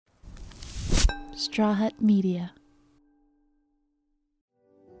Straw Hut Media.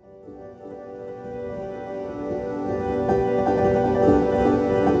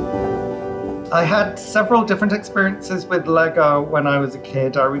 I had several different experiences with Lego when I was a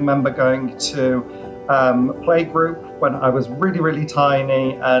kid. I remember going to playgroup when I was really, really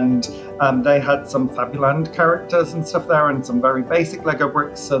tiny, and they had some Fabuland characters and stuff there, and some very basic Lego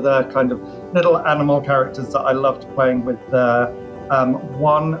bricks. So they're kind of little animal characters that I loved playing with there.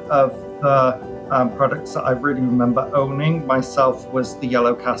 One of the products that I really remember owning myself was the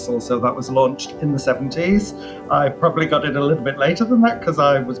Yellow Castle. So that was launched in the 70s. I probably got it a little bit later than that because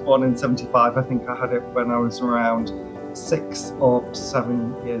I was born in 75. I think I had it when I was around 6 or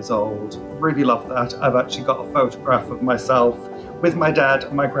 7 years old. Really love that. I've actually got a photograph of myself with my dad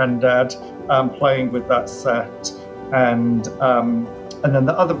and my granddad playing with that set. And then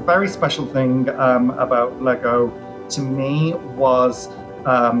the other very special thing about Lego to me was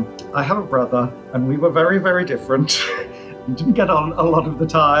I have a brother, and we were very, very different. We didn't get on a lot of the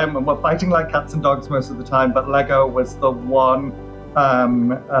time, and we're fighting like cats and dogs most of the time, but Lego was the one,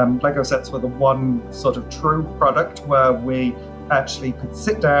 Lego sets were the one sort of true product where we actually could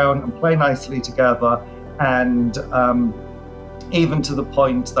sit down and play nicely together. And even to the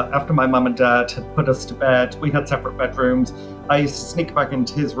point that after my mum and dad had put us to bed, we had separate bedrooms. I used to sneak back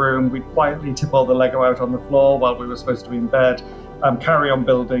into his room. We'd quietly tip all the Lego out on the floor while we were supposed to be in bed. Carry on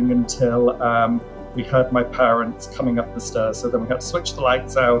building until we heard my parents coming up the stairs. So then we had to switch the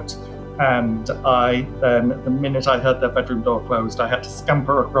lights out, and the minute I heard their bedroom door closed, I had to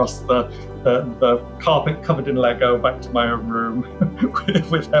scamper across the carpet covered in Lego back to my own room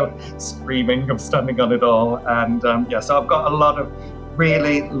without screaming of standing on it all. And so I've got a lot of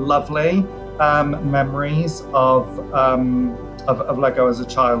really lovely memories of Lego as a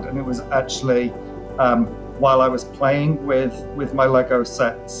child, and it was actually while I was playing with my Lego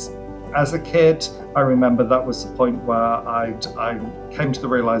sets as a kid, I remember that was the point where I came to the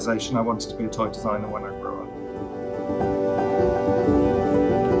realization I wanted to be a toy designer when I grew up.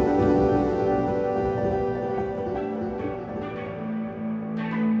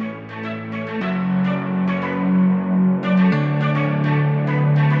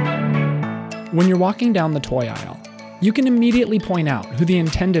 When you're walking down the toy aisle, you can immediately point out who the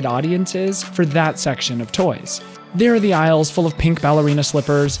intended audience is for that section of toys. There are the aisles full of pink ballerina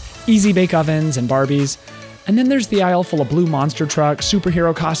slippers, easy bake ovens, and Barbies. And then there's the aisle full of blue monster trucks,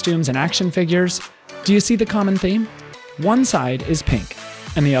 superhero costumes, and action figures. Do you see the common theme? One side is pink,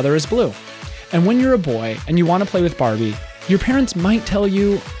 and the other is blue. And when you're a boy and you want to play with Barbie, your parents might tell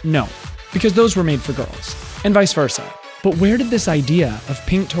you no, because those were made for girls, and vice versa. But where did this idea of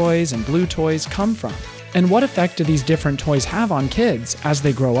pink toys and blue toys come from? And what effect do these different toys have on kids as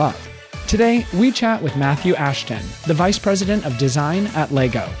they grow up? Today, we chat with Matthew Ashton, the Vice President of Design at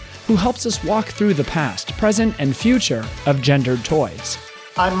Lego, who helps us walk through the past, present, and future of gendered toys.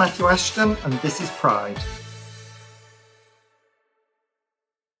 I'm Matthew Ashton, and this is Pride.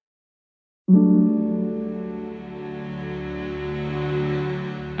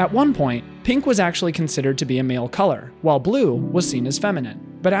 At one point, pink was actually considered to be a male color, while blue was seen as feminine.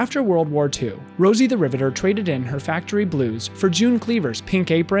 But after World War II, Rosie the Riveter traded in her factory blues for June Cleaver's pink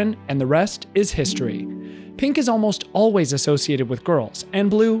apron, and the rest is history. Pink is almost always associated with girls,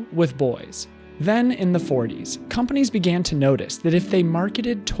 and blue with boys. Then, in the 40s, companies began to notice that if they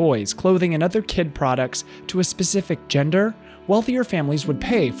marketed toys, clothing, and other kid products to a specific gender, wealthier families would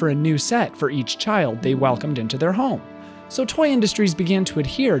pay for a new set for each child they welcomed into their home. So toy industries began to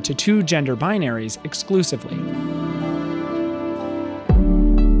adhere to two gender binaries exclusively.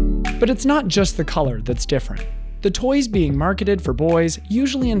 But it's not just the color that's different. The toys being marketed for boys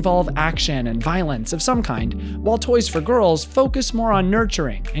usually involve action and violence of some kind, while toys for girls focus more on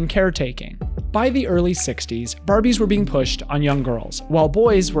nurturing and caretaking. By the early 60s, Barbies were being pushed on young girls, while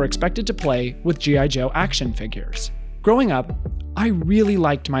boys were expected to play with G.I. Joe action figures. Growing up, I really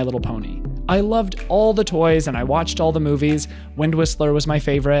liked My Little Pony. I loved all the toys and I watched all the movies. Wind Whistler was my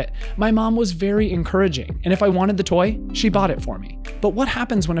favorite. My mom was very encouraging, and if I wanted the toy, she bought it for me. But what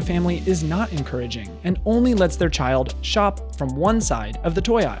happens when a family is not encouraging and only lets their child shop from one side of the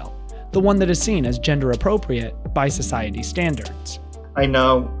toy aisle, the one that is seen as gender appropriate by society standards? I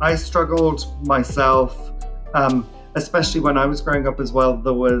know, I struggled myself, especially when I was growing up as well.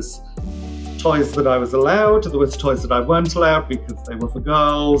 There was toys that I was allowed, there was toys that I weren't allowed because they were for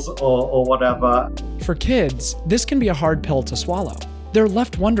girls or whatever. For kids, this can be a hard pill to swallow. They're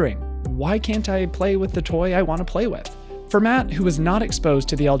left wondering, why can't I play with the toy I want to play with? For Matt, who was not exposed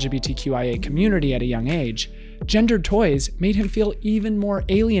to the LGBTQIA community at a young age, Gendered toys made him feel even more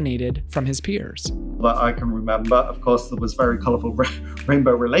alienated from his peers. That I can remember. Of course, there was very colourful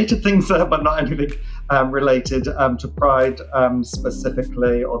rainbow-related things there, but not anything related to Pride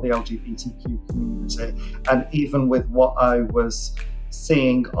specifically, or the LGBTQ community. And even with what I was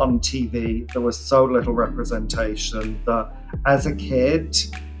seeing on TV, there was so little representation that as a kid,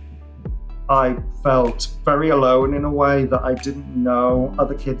 I felt very alone in a way, that I didn't know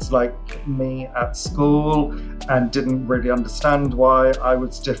other kids like me at school and didn't really understand why I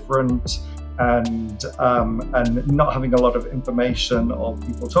was different. And not having a lot of information or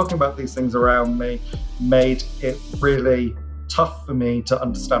people talking about these things around me made it really tough for me to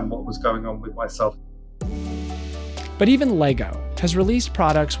understand what was going on with myself. But even LEGO has released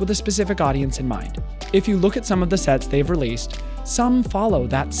products with a specific audience in mind. If you look at some of the sets they've released, some follow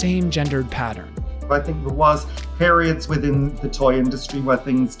that same gendered pattern. I think there was periods within the toy industry where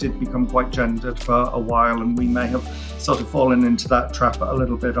things did become quite gendered for a while, and we may have sort of fallen into that trap a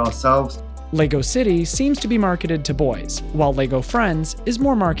little bit ourselves. LEGO City seems to be marketed to boys, while LEGO Friends is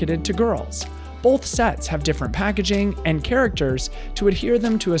more marketed to girls. Both sets have different packaging and characters to adhere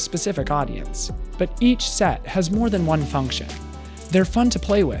them to a specific audience, but each set has more than one function. They're fun to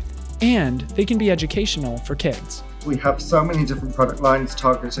play with, and they can be educational for kids. We have so many different product lines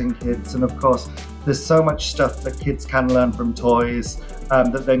targeting kids, and of course there's so much stuff that kids can learn from toys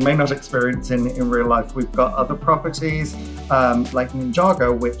that they may not experience in real life. We've got other properties like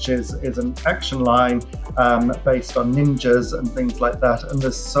Ninjago, which is an action line based on ninjas and things like that, and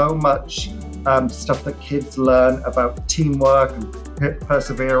there's so much stuff that kids learn about teamwork and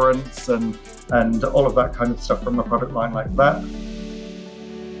perseverance and all of that kind of stuff from a product line like that.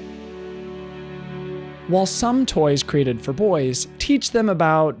 While some toys created for boys teach them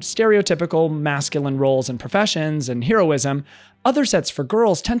about stereotypical masculine roles and professions and heroism, other sets for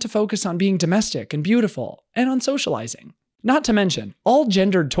girls tend to focus on being domestic and beautiful and on socializing. Not to mention, all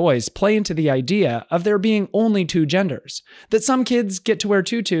gendered toys play into the idea of there being only two genders, that some kids get to wear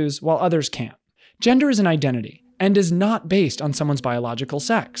tutus while others can't. Gender is an identity and is not based on someone's biological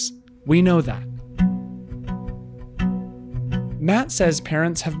sex. We know that. Matt says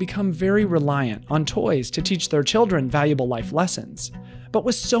parents have become very reliant on toys to teach their children valuable life lessons. But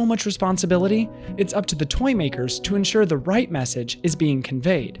with so much responsibility, it's up to the toy makers to ensure the right message is being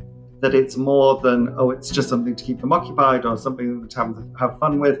conveyed. That it's more than, it's just something to keep them occupied or something to have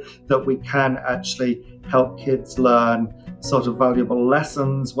fun with, that we can actually help kids learn sort of valuable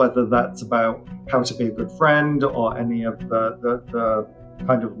lessons, whether that's about how to be a good friend or any of the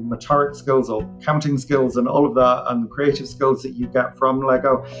kind of motoric skills or counting skills and all of that, and the creative skills that you get from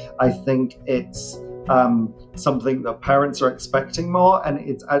Lego. I think it's something that parents are expecting more, and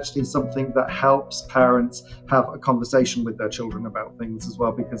it's actually something that helps parents have a conversation with their children about things as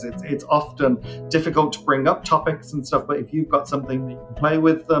well, because it's often difficult to bring up topics and stuff, but if you've got something that you can play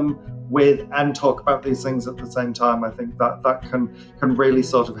with them with and talk about these things at the same time, I think that can really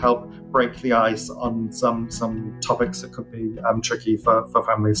sort of help break the ice on some topics that could be tricky for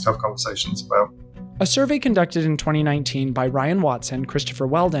families to have conversations about. A survey conducted in 2019 by Ryan Watson, Christopher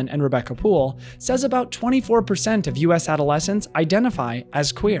Weldon, and Rebecca Poole says about 24% of US adolescents identify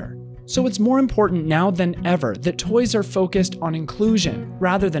as queer. So it's more important now than ever that toys are focused on inclusion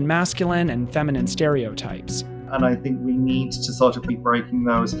rather than masculine and feminine stereotypes. And I think we need to sort of be breaking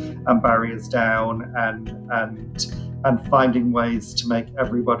those barriers down and finding ways to make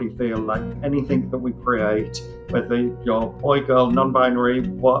everybody feel like anything that we create, whether you're boy, girl, non-binary,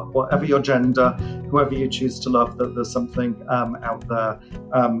 whatever your gender, whoever you choose to love, that there's something out there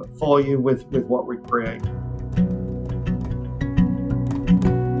for you with what we create.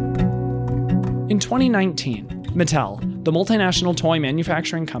 In 2019, Mattel, the multinational toy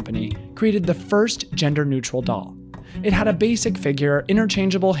manufacturing company, created the first gender-neutral doll. It had a basic figure,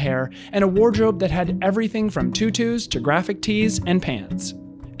 interchangeable hair, and a wardrobe that had everything from tutus to graphic tees and pants.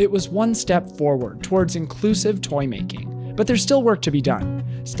 It was one step forward towards inclusive toy making, but there's still work to be done.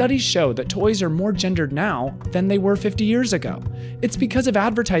 Studies show that toys are more gendered now than they were 50 years ago. It's because of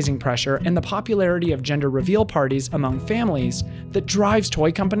advertising pressure and the popularity of gender reveal parties among families that drives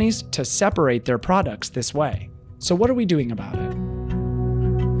toy companies to separate their products this way. So what are we doing about it?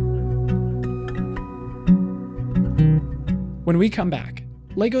 When we come back,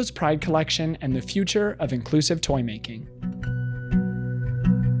 LEGO's Pride Collection and the future of inclusive toy making.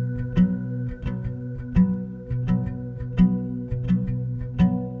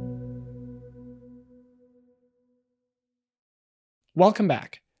 Welcome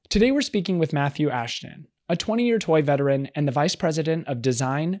back. Today we're speaking with Matthew Ashton, a 20-year toy veteran and the Vice President of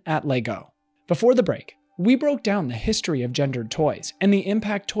Design at LEGO. Before the break, we broke down the history of gendered toys and the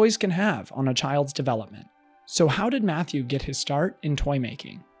impact toys can have on a child's development. So how did Matthew get his start in toy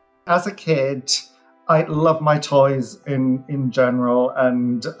making? As a kid, I loved my toys in general,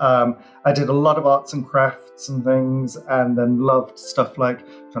 and I did a lot of arts and crafts and things, and then loved stuff like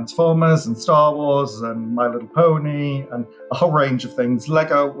Transformers and Star Wars and My Little Pony and a whole range of things.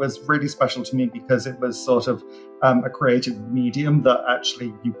 Lego was really special to me because it was sort of a creative medium that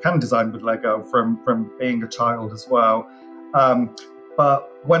actually you can design with Lego from being a child as well.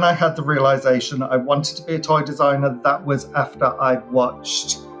 But when I had the realization I wanted to be a toy designer, that was after I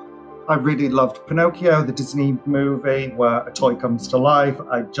really loved Pinocchio, the Disney movie where a toy comes to life.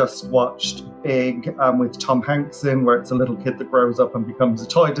 I just watched Big with Tom Hanks in, where it's a little kid that grows up and becomes a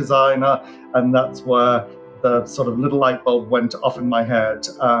toy designer. And that's where the sort of little light bulb went off in my head,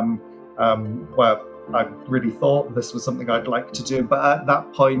 where I really thought this was something I'd like to do. But at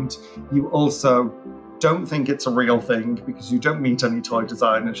that point, you also don't think it's a real thing because you don't meet any toy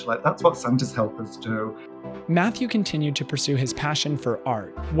designers. You're like, that's what Santa's helpers do. Matthew continued to pursue his passion for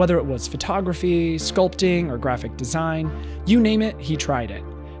art, whether it was photography, sculpting, or graphic design. You name it, he tried it.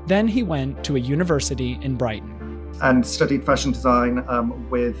 Then he went to a university in Brighton. And studied fashion design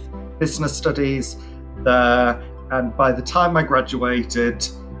with business studies there. And by the time I graduated,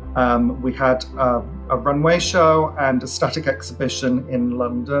 we had a runway show and a static exhibition in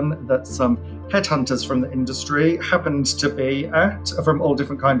London that some headhunters from the industry happened to be at, from all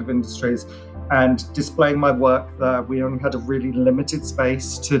different kinds of industries, and displaying my work there. We only had a really limited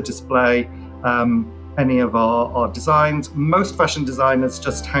space to display any of our designs. Most fashion designers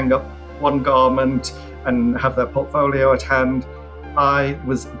just hang up one garment and have their portfolio at hand. I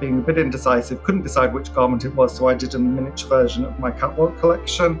was being a bit indecisive, couldn't decide which garment it was, so I did a miniature version of my catwalk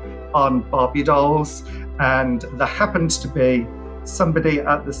collection on Barbie dolls, and there happened to be somebody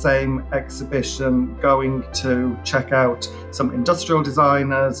at the same exhibition going to check out some industrial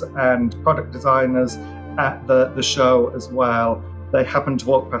designers and product designers at the show as well. They happened to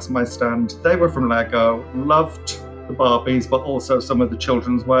walk past my stand. They were from Lego, loved the Barbies, but also some of the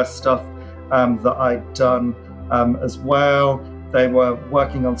children's wear stuff that I'd done as well. They were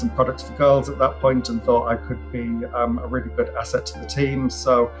working on some products for girls at that point and thought I could be a really good asset to the team.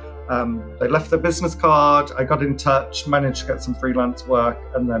 So they left their business card. I got in touch, managed to get some freelance work,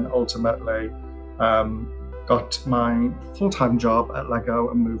 and then ultimately got my full-time job at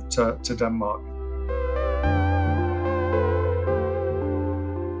Lego and moved to Denmark.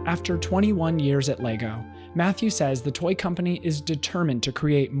 After 21 years at Lego, Matthew says the toy company is determined to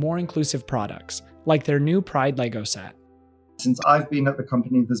create more inclusive products, like their new Pride Lego set. Since I've been at the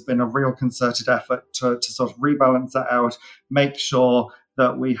company, there's been a real concerted effort to sort of rebalance that out, make sure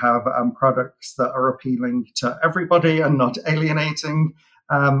that we have products that are appealing to everybody and not alienating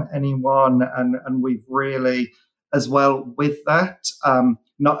anyone. And we've really, as well with that,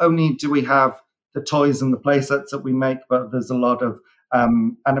 not only do we have the toys and the play sets that we make, but there's a lot of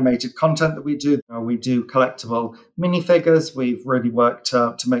animated content that we do. We do collectible minifigures. We've really worked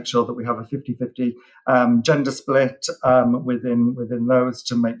to make sure that we have a 50-50 gender split within those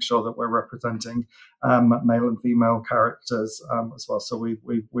to make sure that we're representing male and female characters as well. So we've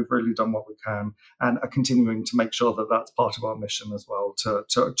really done what we can and are continuing to make sure that that's part of our mission as well,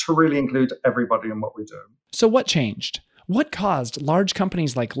 to really include everybody in what we do. So what changed? What caused large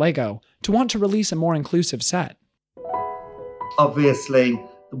companies like Lego to want to release a more inclusive set? Obviously,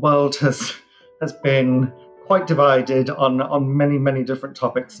 the world has been quite divided on many different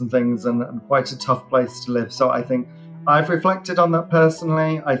topics and things, and quite a tough place to live. So I think I've reflected on that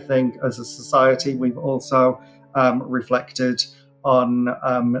personally. I think as a society, we've also reflected on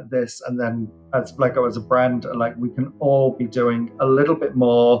this, and then as Lego as a brand, like we can all be doing a little bit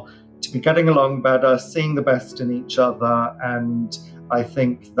more to be getting along better, seeing the best in each other, and I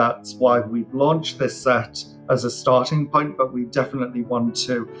think that's why we've launched this set as a starting point, but we definitely want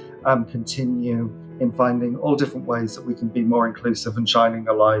to continue in finding all different ways that we can be more inclusive and shining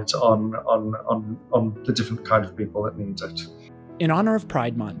a light on the different kind of people that need it. In honor of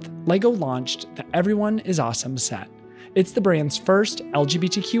Pride Month, Lego launched the Everyone is Awesome set. It's the brand's first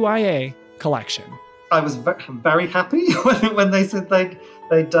LGBTQIA collection. I was very happy when they said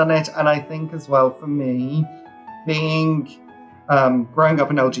they'd done it, and I think as well for me, being growing up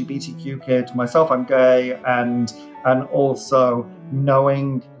an LGBTQ kid myself, I'm gay, and also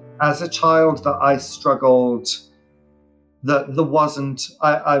knowing as a child that I struggled, that there wasn't,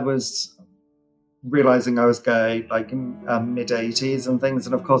 I was realizing I was gay like in mid-80s and things,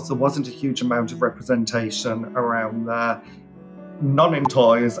 and of course there wasn't a huge amount of representation around there, none in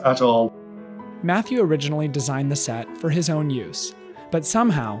toys at all. Matthew originally designed the set for his own use, but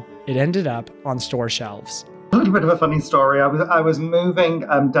somehow it ended up on store shelves. A little bit of a funny story. I was moving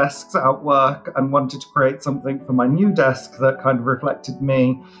desks at work and wanted to create something for my new desk that kind of reflected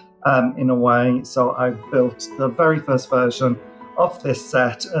me in a way. So I built the very first version of this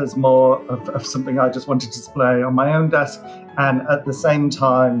set as more of something I just wanted to display on my own desk. And at the same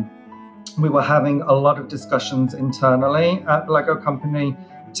time, we were having a lot of discussions internally at the Lego company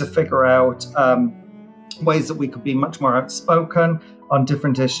to figure out ways that we could be much more outspoken on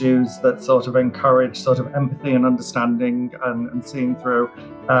different issues that sort of encourage sort of empathy and understanding and seeing through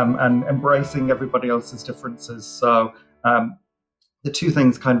and embracing everybody else's differences. So the two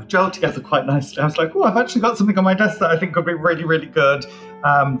things kind of gelled together quite nicely. I was like, oh, I've actually got something on my desk that I think could be really, really good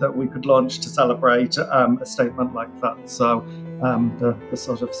that we could launch to celebrate a statement like that. So the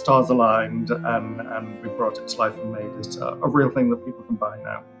sort of stars aligned and we brought it to life and made it a real thing that people can buy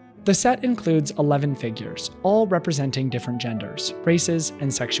now. The set includes 11 figures, all representing different genders, races, and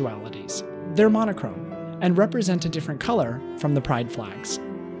sexualities. They're monochrome and represent a different color from the pride flags.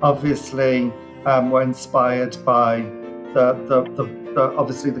 Obviously, we're inspired by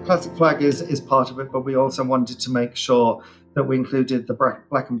obviously the classic flag is part of it, but we also wanted to make sure that we included the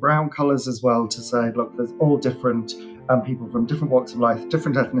black and brown colours as well to say, look, there's all different people from different walks of life,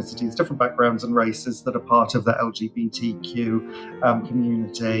 different ethnicities, different backgrounds and races that are part of the LGBTQ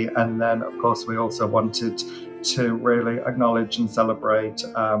community. And then, of course, we also wanted to really acknowledge and celebrate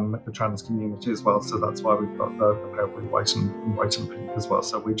the trans community as well. So that's why we've got the purple, white and pink as well.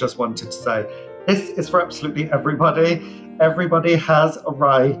 So we just wanted to say, this is for absolutely everybody. Everybody has a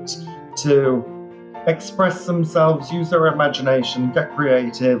right to express themselves, use their imagination, get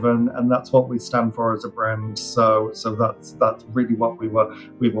creative, and that's what we stand for as a brand. So that's really what we were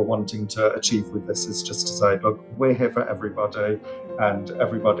wanting to achieve with this, is just to say, look, we're here for everybody, and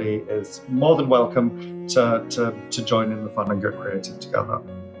everybody is more than welcome to join in the fun and get creative together.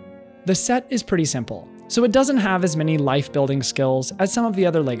 The set is pretty simple, so it doesn't have as many life-building skills as some of the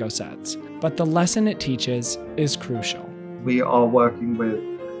other Lego sets, but the lesson it teaches is crucial. We are working with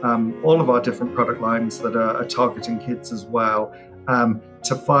all of our different product lines that are targeting kids as well,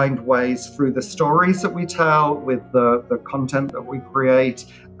 to find ways through the stories that we tell, with the content that we create,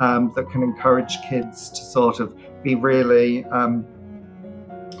 that can encourage kids to sort of be really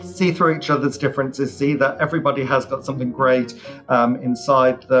see through each other's differences, see that everybody has got something great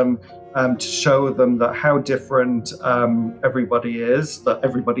inside them, to show them that how different everybody is, that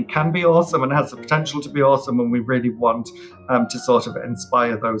everybody can be awesome and has the potential to be awesome, and we really want to sort of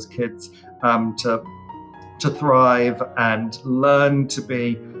inspire those kids to thrive and learn to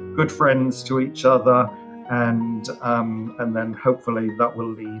be good friends to each other, and then hopefully that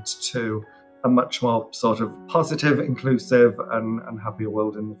will lead to a much more sort of positive, inclusive and happier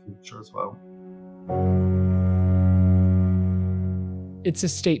world in the future as well. It's a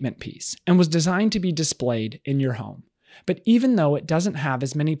statement piece and was designed to be displayed in your home. But even though it doesn't have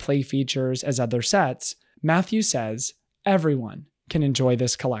as many play features as other sets, Matthew says everyone can enjoy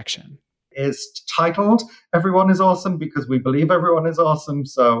this collection. It's titled Everyone is Awesome because we believe everyone is awesome.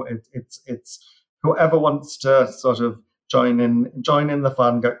 So it's whoever wants to sort of join in the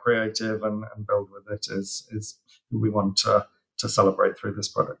fun, get creative and build with it is who we want to celebrate through this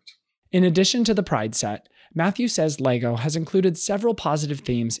product. In addition to the Pride set, Matthew says Lego has included several positive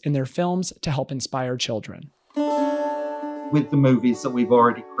themes in their films to help inspire children. With the movies that we've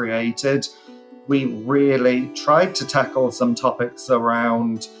already created, we really tried to tackle some topics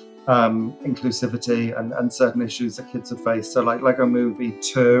around inclusivity and certain issues that kids have faced. So like Lego Movie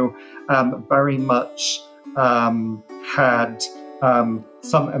 2 very much had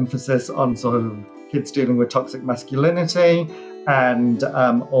some emphasis on sort of kids dealing with toxic masculinity, and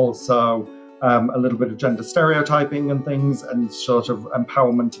also a little bit of gender stereotyping and things, and sort of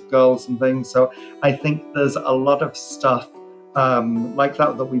empowerment of girls and things. So I think there's a lot of stuff like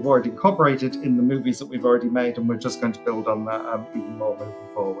that we've already incorporated in the movies that we've already made, and we're just going to build on that even more moving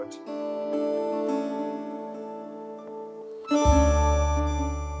forward.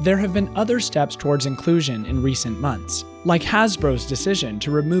 There have been other steps towards inclusion in recent months, like Hasbro's decision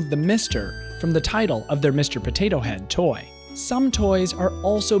to remove the Mr. from the title of their Mr. Potato Head toy. Some toys are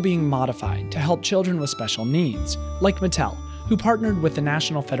also being modified to help children with special needs, like Mattel, who partnered with the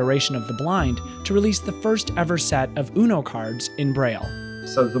National Federation of the Blind to release the first ever set of Uno cards in Braille.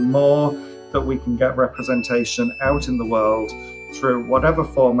 So the more that we can get representation out in the world through whatever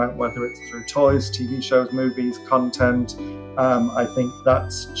format, whether it's through toys, TV shows, movies, content, I think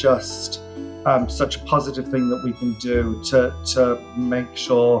that's just such a positive thing that we can do to make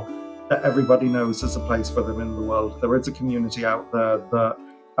sure that everybody knows there's a place for them in the world. There is a community out there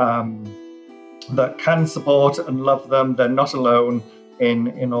that can support and love them. They're not alone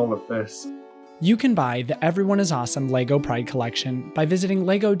in all of this. You can buy the Everyone is Awesome LEGO Pride collection by visiting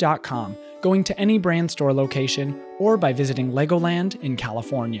lego.com, going to any brand store location, or by visiting Legoland in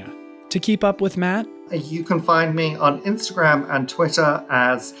California. To keep up with Matt, you can find me on Instagram and Twitter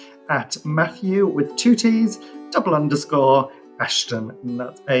as @Matthew with 2 T's, _ Ashton, and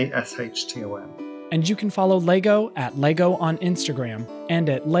that's ASHTON. And you can follow LEGO at LEGO on Instagram and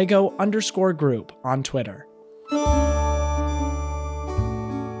at LEGO_group on Twitter.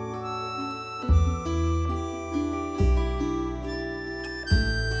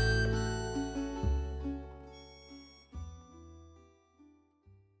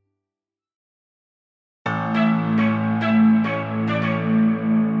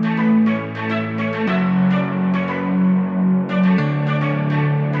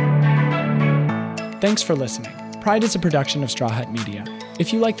 Thanks for listening. Pride is a production of Straw Hut Media.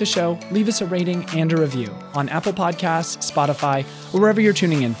 If you like the show, leave us a rating and a review on Apple Podcasts, Spotify, or wherever you're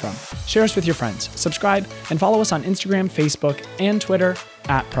tuning in from. Share us with your friends, subscribe, and follow us on Instagram, Facebook, and Twitter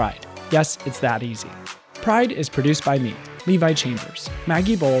 @Pride. Yes, it's that easy. Pride is produced by me, Levi Chambers,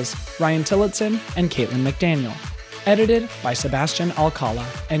 Maggie Bowles, Ryan Tillotson, and Caitlin McDaniel. Edited by Sebastian Alcala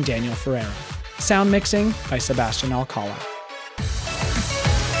and Daniel Ferreira. Sound mixing by Sebastian Alcala.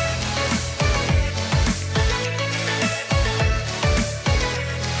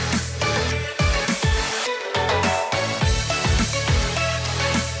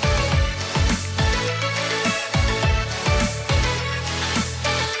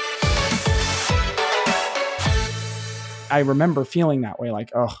 I remember feeling that way,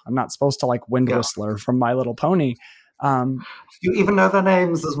 like, oh, I'm not supposed to like Wind Whistler from My Little Pony. You even know their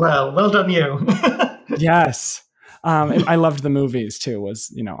names as well. Well done, you. Yes. I loved the movies too,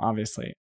 obviously.